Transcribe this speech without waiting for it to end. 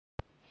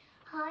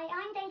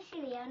I'm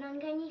Dacey-Leigh and I'm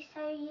going to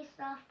show you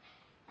stuff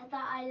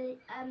that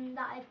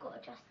I've got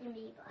of Justin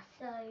Bieber.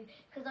 So,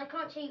 because I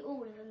can't show you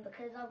all of them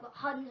because I've got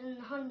hundreds and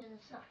hundreds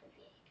of stuff of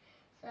you.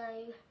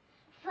 So,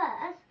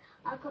 first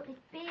I've got this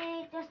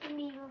big Justin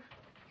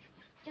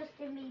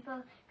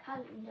Bieber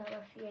calendar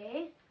of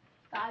you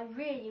that I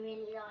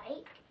really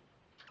like.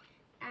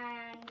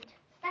 And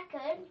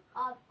second,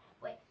 I've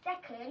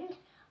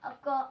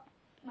got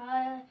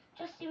my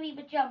Justin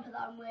Bieber jumper that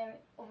I'm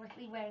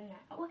obviously wearing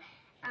now.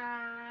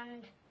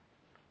 And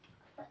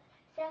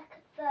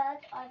third,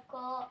 I've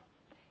got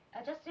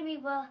a Justin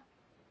Bieber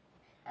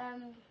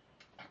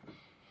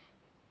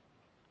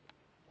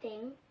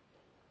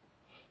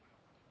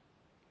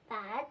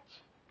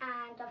badge,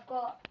 and I've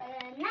got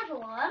another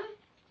one.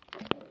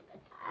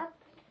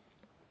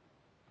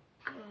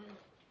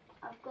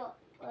 I've got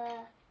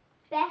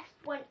best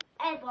one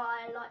ever.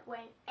 I like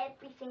wearing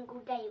every single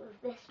day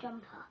with this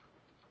jumper.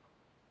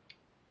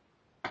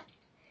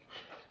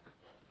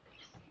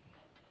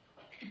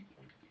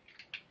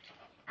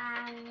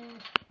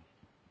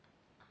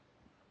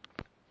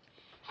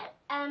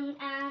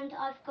 And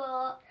I've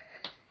got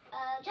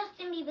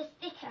Justin Bieber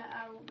sticker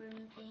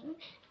album thing,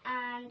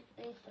 and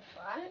here's the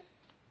front,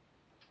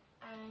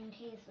 and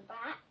here's the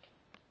back,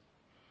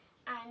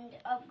 and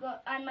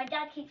my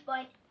dad keeps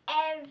buying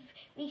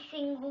every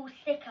single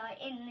sticker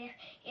in this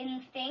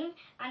thing,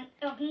 and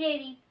I've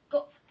nearly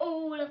got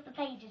all of the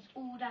pages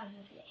all done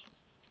with it.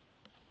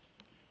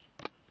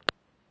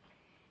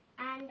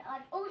 And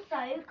I've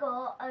also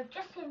got a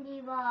Justin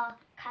Bieber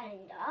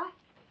calendar,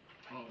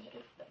 and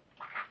here's the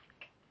back.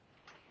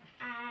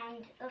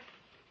 And the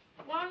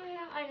one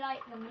that I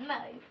like the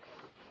most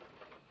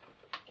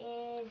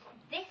is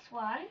this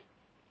one,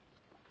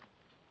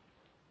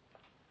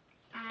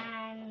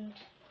 and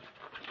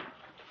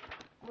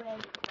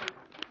wait.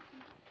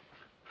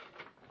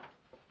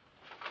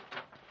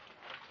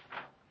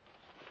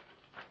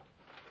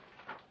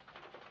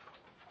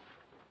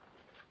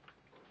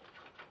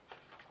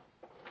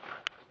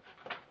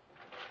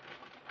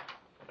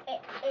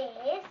 It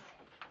is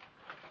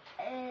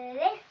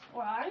this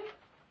one,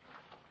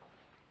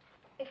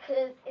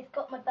 because it's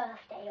got my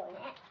birthday on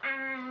it,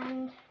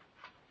 and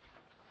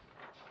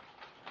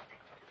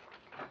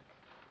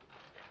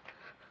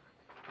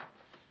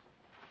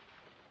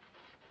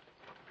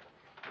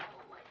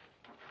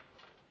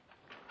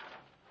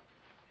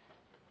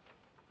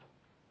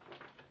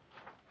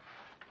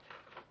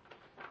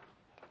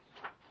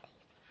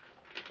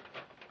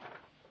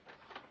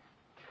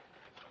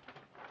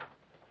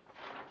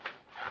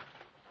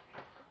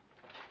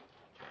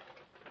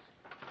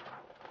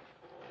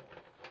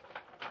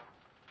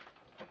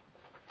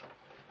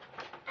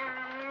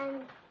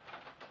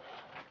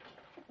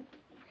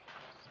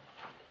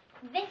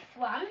this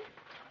one,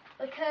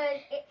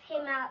 because it's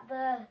him at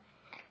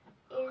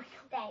his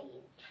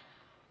stage.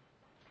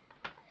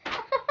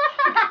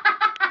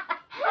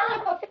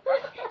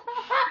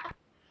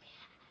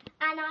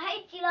 And I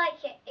hope you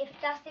like it if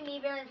Justin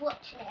Bieber is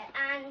watching it.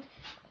 And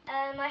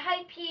I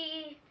hope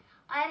you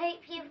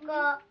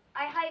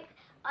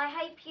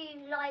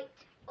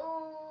liked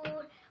all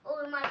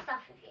of my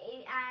stuff with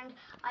you, and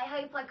I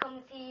hope I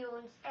come see you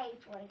on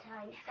stage one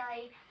time. So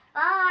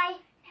bye.